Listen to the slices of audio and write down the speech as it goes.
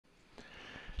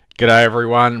G'day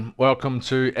everyone, welcome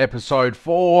to episode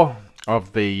 4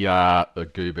 of the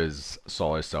Gooba's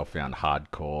solo self-found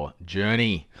hardcore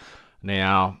journey.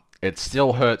 Now, it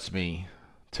still hurts me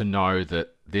to know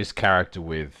that this character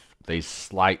with these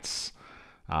slates,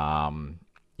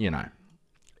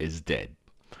 is dead.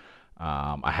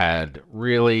 I had a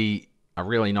really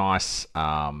nice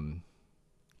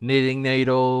knitting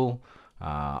needle.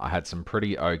 I had some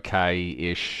pretty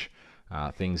okay-ish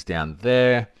things down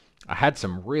there. I had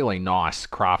some really nice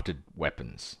crafted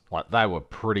weapons. Like, they were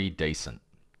pretty decent.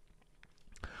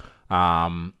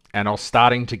 And I was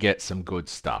starting to get some good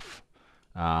stuff.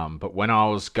 But when I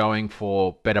was going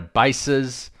for better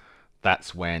bases,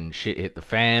 that's when shit hit the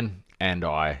fan and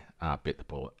I bit the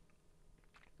bullet.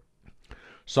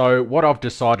 So what I've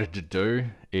decided to do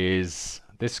is,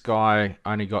 this guy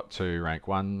only got to rank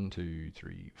 1, 2,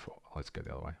 3, 4. Let's go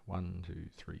the other way. 1, 2,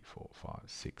 3, 4, 5,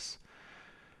 6,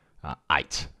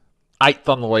 8. 8th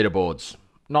on the leaderboards.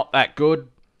 Not that good.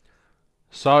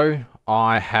 So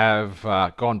I have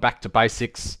gone back to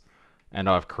basics and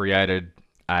I've created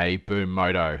a Boom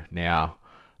Moto. Now,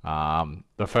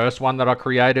 the first one that I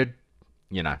created,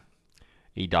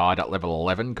 he died at level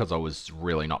 11 because I was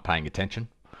really not paying attention.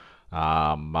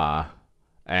 And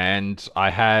I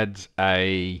had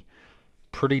a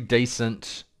pretty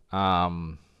decent,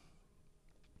 what's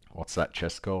that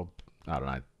chest called? I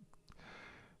don't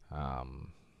know.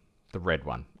 The red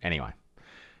one. Anyway,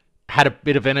 had a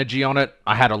bit of energy on it.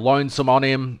 I had a lonesome on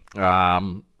him,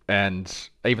 and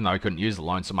even though I couldn't use the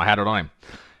lonesome, I had it on him,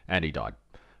 and he died.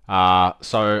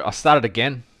 So I started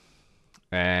again,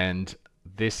 and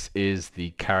this is the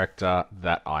character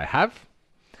that I have.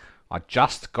 I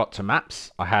just got to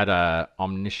maps. I had a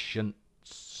omniscient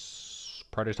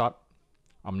prototype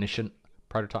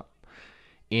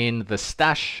in the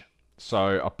stash,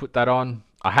 so I put that on.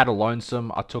 I had a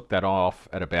lonesome. I took that off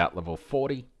at about level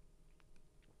 40.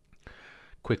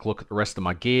 Quick look at the rest of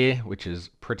my gear, which is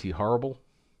pretty horrible,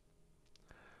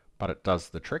 but it does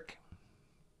the trick.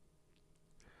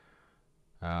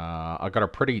 I got a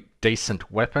pretty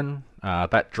decent weapon.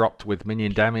 That dropped with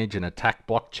minion damage and attack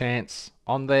block chance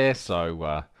on there,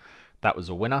 so that was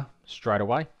a winner straight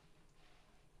away.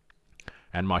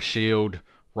 And my shield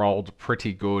rolled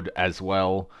pretty good as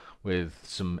well, with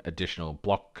some additional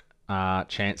block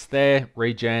chance there.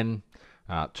 Regen,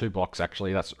 2 blocks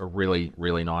actually. That's a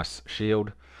really nice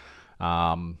shield.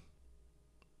 So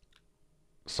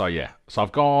yeah, so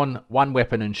I've gone 1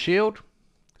 weapon and shield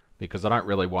because I don't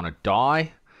really want to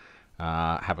die.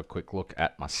 Have a quick look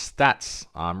at my stats.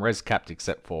 I'm res capped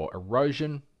except for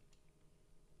erosion.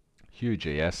 Huge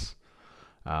ES.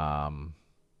 My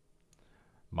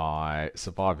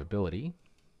survivability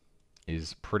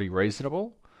is pretty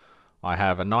reasonable. I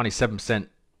have a 97%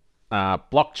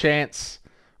 block chance,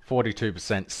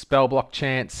 42% spell block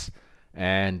chance,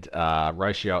 and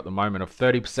ratio at the moment of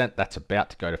 30%. That's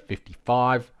about to go to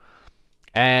 55.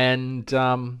 And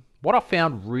what I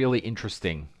found really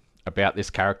interesting about this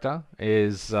character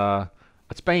is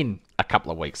it's been a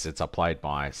couple of weeks since I played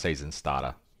my season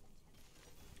starter,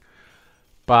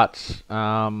 but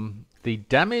the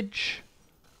damage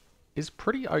is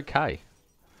pretty okay.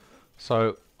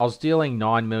 So I was dealing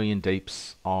 9 million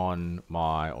deeps on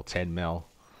my, or 10 mil,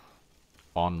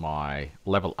 on my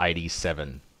level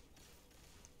 87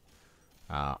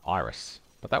 Iris.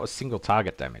 But that was single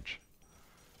target damage.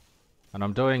 And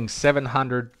I'm doing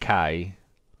 700k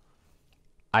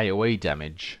AoE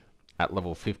damage at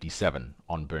level 57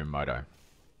 on Boom Moto.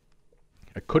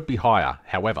 It could be higher,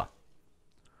 however.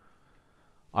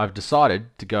 I've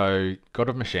decided to go God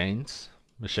of Machines,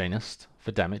 Machinist,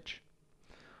 for damage.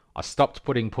 I stopped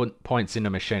putting points into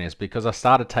Machinist because I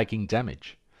started taking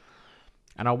damage.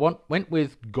 And I went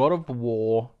with God of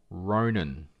War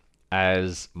Ronin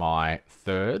as my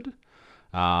third.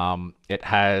 It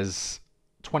has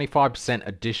 25%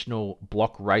 additional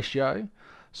block ratio.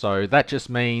 So that just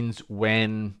means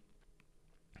when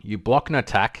you block an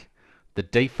attack, the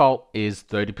default is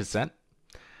 30%.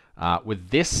 With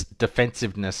this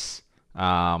defensiveness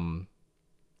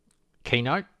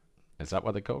keynote, is that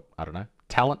what they're called? I don't know.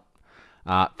 Talent,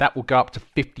 that will go up to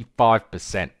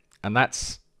 55%, and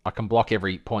that's, I can block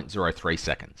every 0.03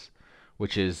 seconds,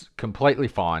 which is completely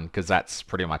fine because that's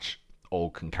pretty much all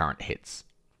concurrent hits.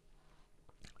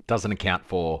 Doesn't account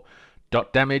for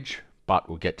dot damage, but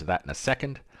we'll get to that in a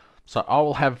second. So I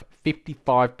will have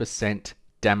 55%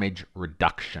 damage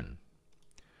reduction,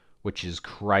 which is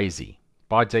crazy.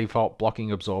 By default,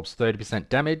 blocking absorbs 30%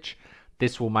 damage.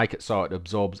 This will make it so it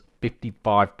absorbs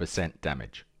 55%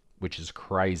 damage, which is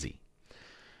crazy.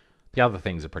 The other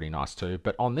things are pretty nice too,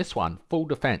 but on this one, full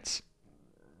defense.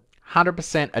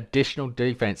 100% additional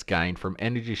defense gain from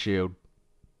energy shield,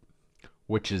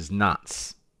 which is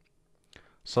nuts.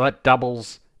 So that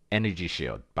doubles energy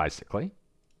shield, basically.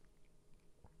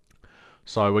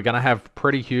 So we're going to have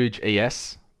pretty huge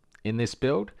ES in this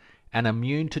build, and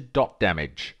immune to dot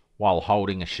damage while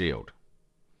holding a shield.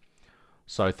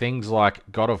 So things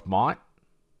like God of Might,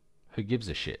 who gives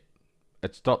a shit?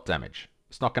 It's dot damage.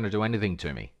 It's not going to do anything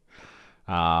to me.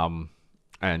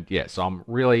 And yeah, so I'm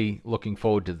really looking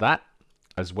forward to that,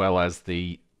 as well as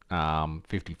the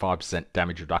 55%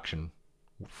 damage reduction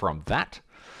from that.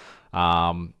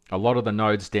 A lot of the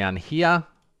nodes down here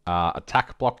are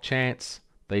attack block chance.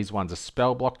 These ones are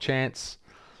spell block chance.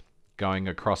 Going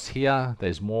across here,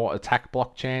 there's more attack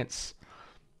block chance.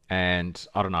 And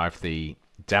I don't know if the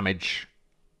damage,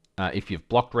 if you've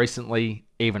blocked recently,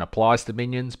 even applies to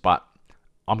minions, but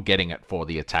I'm getting it for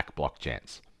the attack block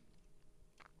chance.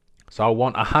 So I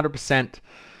want 100%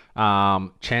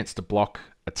 chance to block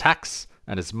attacks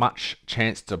and as much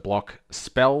chance to block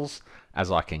spells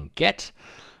as I can get.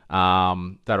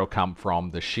 That'll come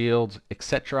from the shield,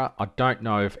 etc. I don't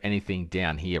know if anything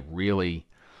down here really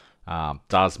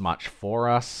does much for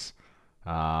us.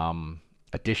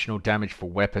 Additional damage for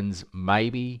weapons,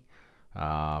 maybe,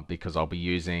 because I'll be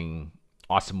using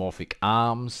isomorphic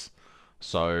arms.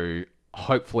 So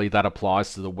hopefully that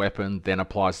applies to the weapon, then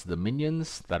applies to the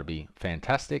minions. That'd be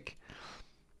fantastic.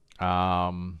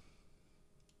 I'm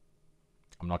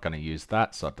not going to use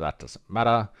that, so that doesn't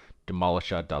matter.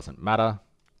 Demolisher doesn't matter.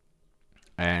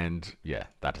 And yeah,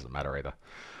 that doesn't matter either.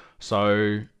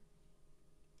 So,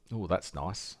 oh, that's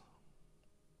nice.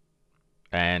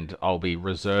 And I'll be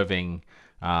reserving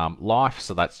life,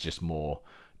 so that's just more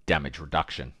damage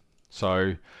reduction.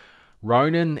 So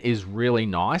Ronin is really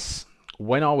nice.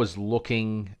 When I was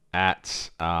looking at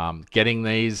getting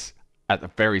these at the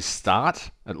very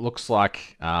start, it looks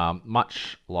like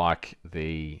much like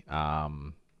the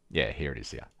yeah, here it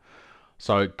is here.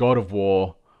 So God of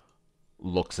War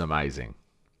looks amazing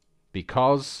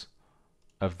because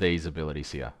of these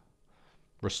abilities here.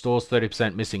 Restores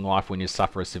 30% missing life when you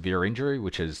suffer a severe injury,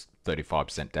 which is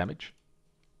 35% damage.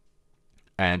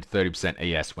 And 30%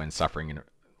 ES when suffering.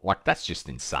 Like, that's just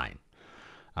insane.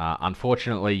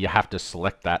 Unfortunately, you have to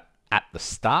select that at the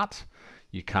start.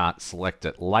 You can't select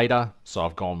it later. So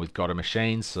I've gone with God of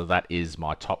Machines. So that is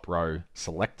my top row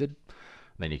selected.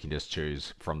 Then you can just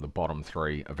choose from the bottom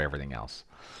three of everything else.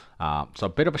 So a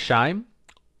bit of a shame.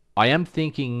 I am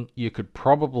thinking you could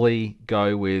probably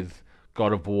go with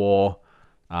God of War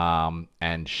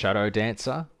and Shadow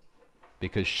Dancer,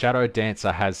 because Shadow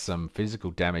Dancer has some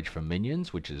physical damage for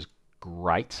minions, which is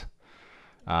great.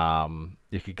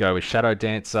 You could go with Shadow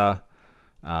Dancer,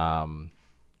 God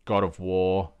of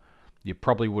War. You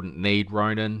probably wouldn't need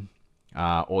Ronin,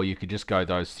 or you could just go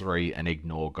those three and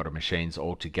ignore God of Machines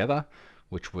altogether,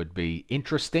 which would be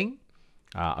interesting.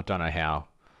 I don't know how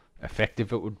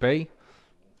effective it would be,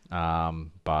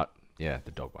 but yeah,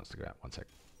 the dog wants to go out. 1 sec.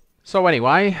 So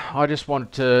anyway, I just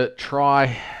wanted to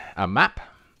try a map.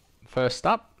 First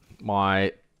up,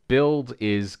 my build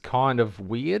is kind of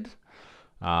weird.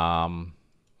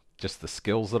 Just the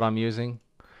skills that I'm using.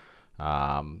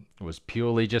 It was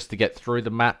purely just to get through the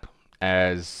map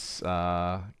as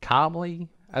calmly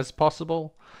as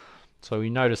possible. So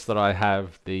you notice that I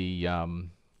have the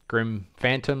Grim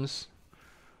Phantoms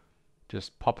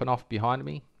just popping off behind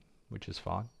me, which is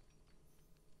fine.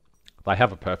 They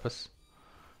have a purpose,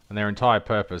 and their entire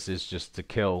purpose is just to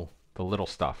kill the little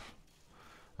stuff.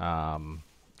 And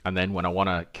then when I want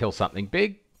to kill something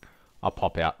big, I'll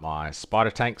pop out my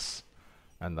spider tanks,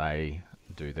 and they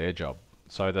do their job.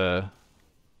 So they're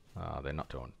not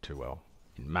doing too well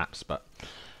in maps, but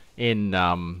in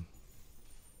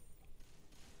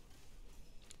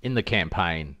the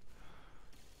campaign,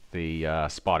 the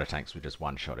spider tanks were just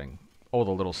one-shotting all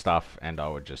the little stuff, and I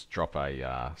would just drop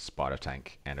a spider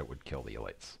tank, and it would kill the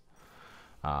elites.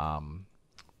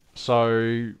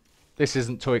 So this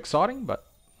isn't too exciting, but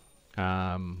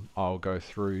I'll go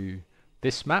through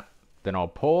this map, then I'll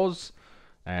pause,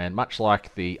 and much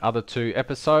like the other two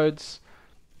episodes,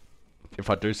 if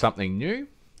I do something new,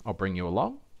 I'll bring you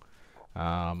along.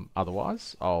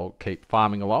 Otherwise, I'll keep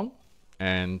farming along,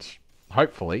 and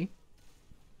hopefully,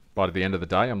 by the end of the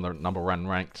day, I'm the #1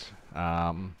 ranked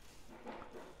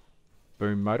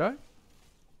Boom Moto,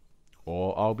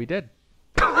 or I'll be dead.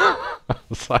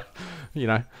 So, you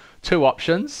know, two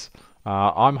options.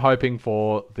 I'm hoping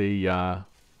for the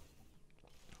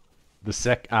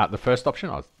first option.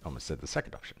 I almost said the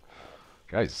second option.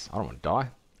 Guys, I don't want to die.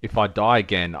 If I die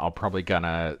again, I'm probably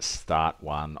gonna start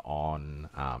one on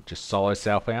just solo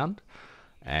Southbound,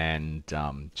 and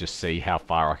just see how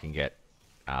far I can get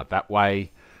that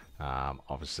way.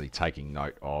 Obviously taking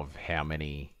note of how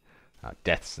many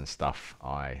deaths and stuff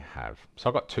I have. So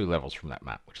I got 2 levels from that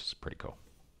map, which is pretty cool.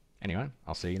 Anyway,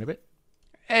 I'll see you in a bit.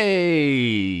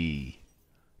 Hey!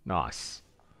 Nice.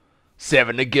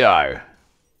 7 to go.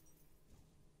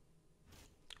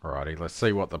 Alrighty, let's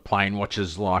see what the plane watch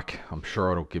is like. I'm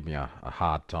sure it'll give me a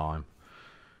hard time.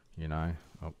 You know.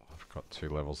 Oh, I've got 2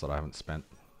 levels that I haven't spent.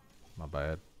 My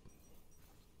bad.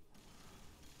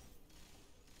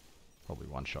 Probably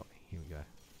one-shot me. Here we go.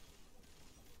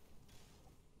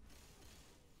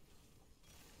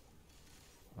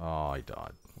 Oh, he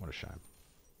died. What a shame.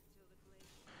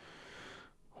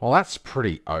 Well, that's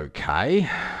pretty okay.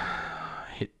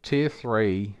 Hit tier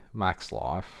 3 max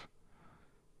life.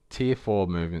 Tier 4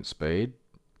 movement speed.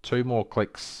 2 more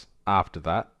clicks after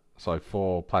that. So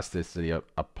 4 plasticity a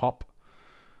pop.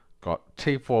 Got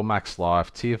tier 4 max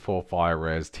life, tier 4 fire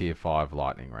res, tier 5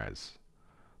 lightning res.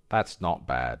 That's not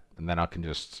bad. And then I can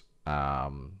just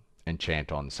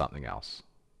enchant on something else.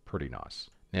 Pretty nice.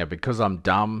 Now, because I'm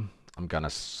dumb, I'm going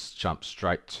to jump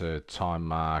straight to time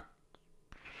mark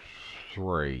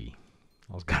 3.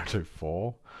 I was going to do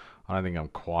 4. I don't think I'm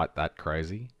quite that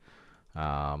crazy.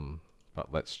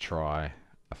 But let's try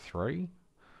a 3.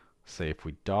 See if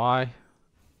we die.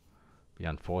 Be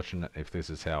unfortunate if this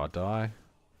is how I die.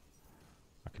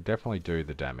 I can definitely do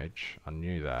the damage. I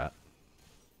knew that.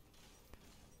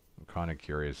 I'm kind of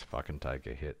curious if I can take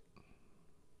a hit.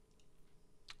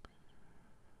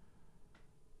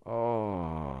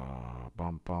 Oh,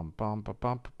 bum bum bum bum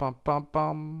bum bum bum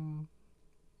bum.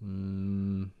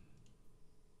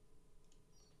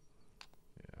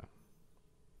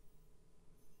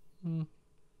 Yeah.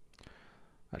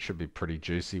 That should be pretty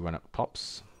juicy when it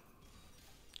pops.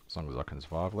 As long as I can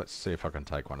survive. Let's see if I can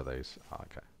take one of these. Oh,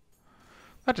 okay.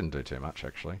 That didn't do too much,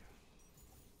 actually.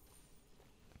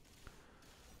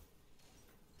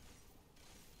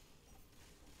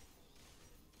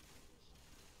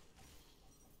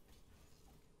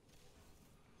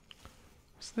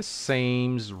 So this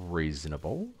seems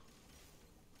reasonable.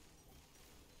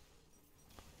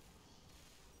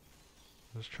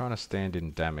 I was trying to stand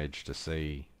in damage to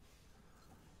see...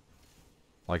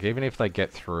 Like, even if they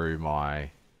get through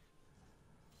my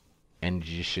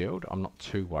energy shield, I'm not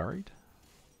too worried.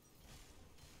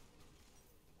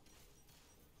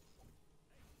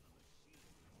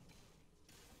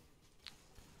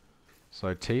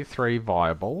 So tier 3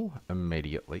 viable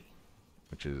immediately,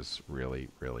 which is really,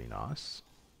 really nice.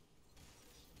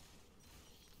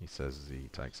 He says he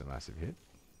takes a massive hit.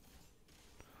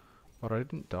 But I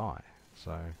didn't die,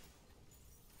 so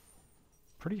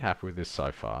pretty happy with this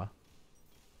so far.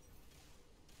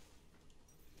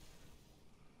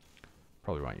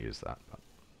 Probably won't use that, but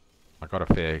I got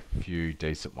a fair few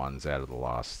decent ones out of the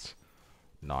last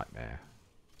nightmare.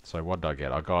 So what did I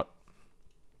get? I got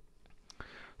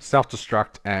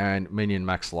self-destruct and minion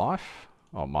max life.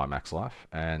 Oh, my max life.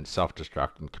 And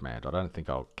self-destruct and command. I don't think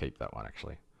I'll keep that one,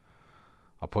 actually.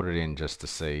 I'll put it in just to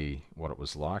see what it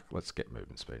was like. Let's get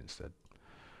movement speed instead.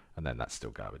 And then that's still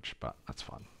garbage, but that's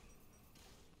fine.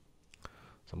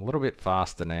 So I'm a little bit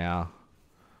faster now.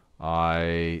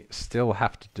 I still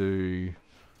have to do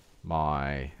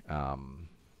my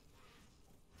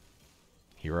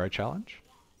hero challenge.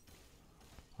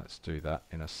 Let's do that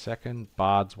in a second.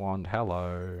 Bard's Wand,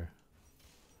 hello.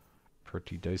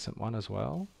 Pretty decent one as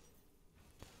well.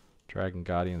 Dragon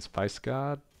Guardian's Face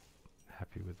Guard.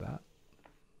 Happy with that.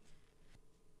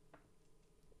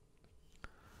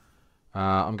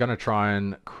 I'm going to try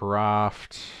and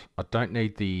craft... I don't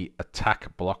need the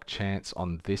attack block chance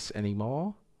on this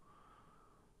anymore.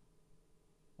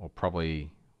 Or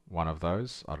probably one of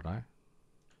those. I don't know.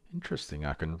 Interesting.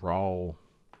 I can roll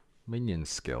minion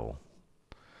skill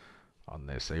on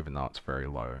this, even though it's very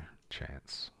low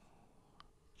chance.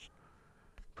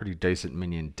 Pretty decent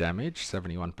minion damage.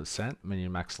 71%.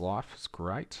 Minion max life is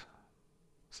great.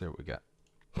 Let's see what we get.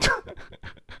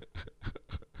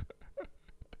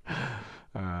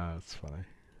 That's funny.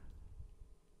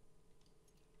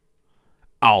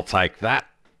 I'll take that.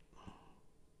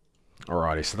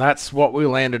 Alrighty, so that's what we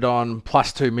landed on.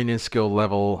 +2 minion skill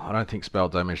level. I don't think spell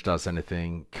damage does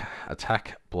anything.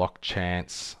 Attack block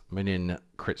chance, minion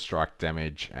crit strike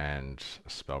damage, and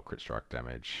spell crit strike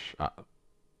damage.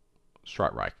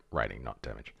 Strike rating, not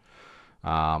damage.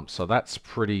 So that's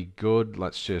pretty good.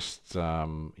 Let's just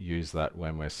use that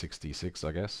when we're 66,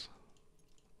 I guess.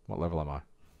 What level am I?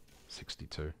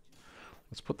 62.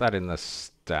 Let's put that in the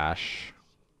stash.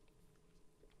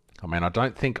 I mean, I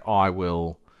don't think I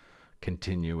will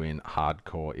continue in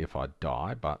hardcore if I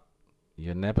die, but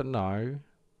you never know.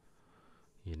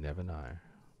 You never know.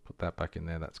 Put that back in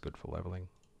there. That's good for leveling.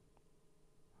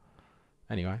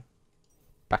 Anyway,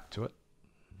 back to it.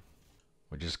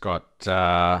 We just got,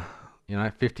 you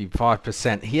know,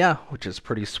 55% here, which is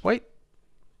pretty sweet.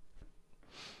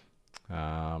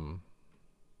 Up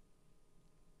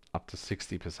to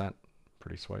 60%,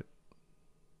 pretty sweet.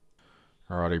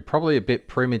 Alrighty, probably a bit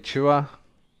premature.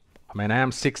 I mean, I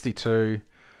am 62.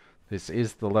 This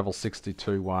is the level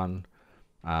 62 one.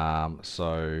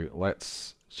 So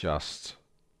let's just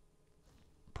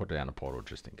put down a portal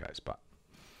just in case. But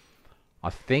I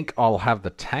think I'll have the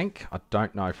tank. I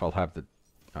don't know if I'll have the...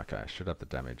 Okay, I should have the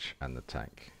damage and the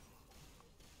tank.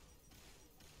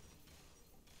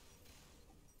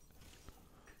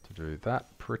 To do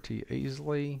that pretty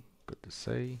easily. Good to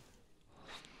see.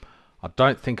 I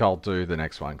don't think I'll do the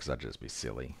next one because that'd just be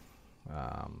silly.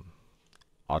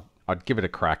 I'd give it a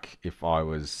crack if I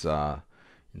was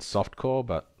in softcore,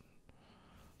 but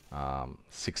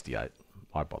 68,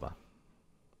 why bother?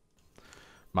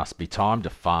 Must be time to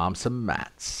farm some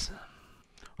mats.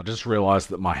 I just realised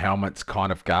that my helmet's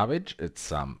kind of garbage.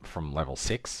 It's from level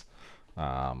 6,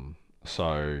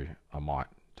 so I might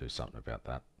do something about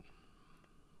that.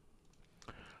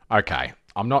 Okay,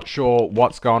 I'm not sure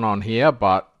what's going on here,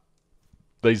 but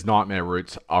these nightmare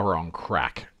roots are on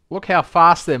crack. Look how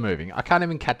fast they're moving. I can't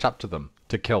even catch up to them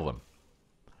to kill them.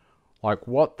 Like,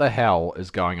 what the hell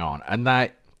is going on? And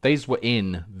these were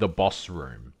in the boss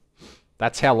room.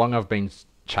 That's how long I've been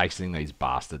chasing these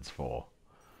bastards for.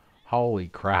 Holy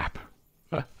crap.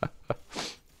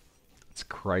 It's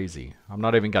crazy. I'm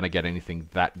not even going to get anything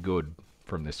that good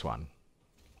from this one.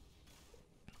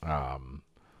 But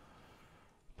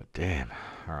damn.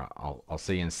 Alright, I'll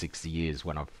see you in 60 years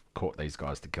when I've caught these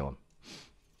guys to kill them.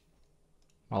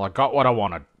 Well, I got what I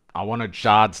wanted. I wanted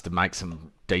shards to make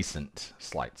some decent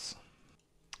slates.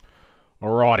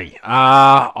 Alrighty.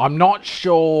 I'm not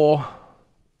sure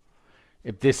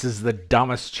if this is the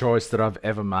dumbest choice that I've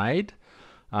ever made.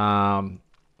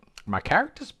 My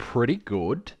character's pretty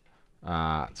good.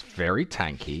 It's very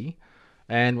tanky.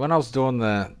 And when I was doing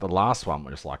the last one,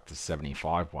 which was like the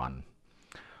 75 one,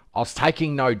 I was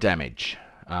taking no damage.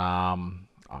 I'm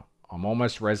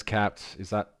almost res capped.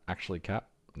 Is that actually capped?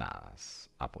 Nah, it's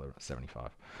up a little bit,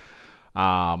 75.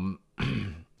 I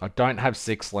don't have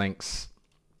 6 links.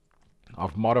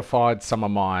 I've modified some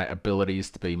of my abilities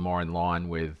to be more in line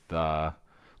with,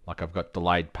 like I've got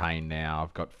delayed pain now,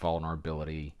 I've got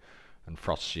vulnerability and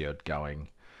frost shield going.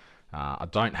 I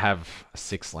don't have a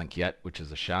 6 link yet, which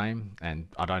is a shame, and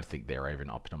I don't think they're even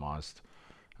optimized.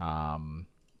 I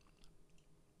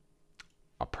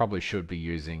probably should be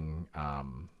using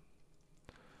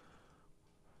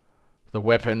the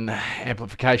weapon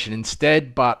amplification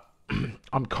instead, but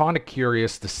I'm kind of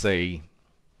curious to see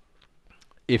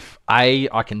if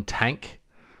I can tank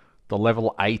the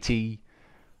level 80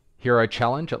 hero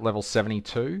challenge at level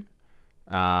 72,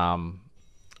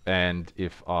 and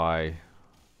if I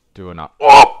do enough...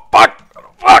 Oh,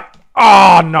 fuck! Fuck!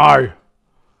 Oh, no!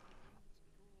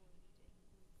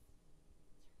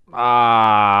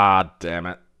 Ah, damn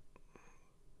it.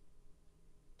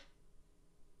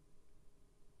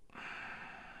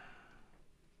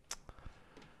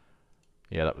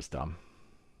 Yeah, that was dumb.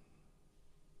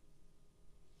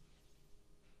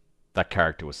 That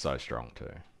character was so strong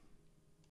too.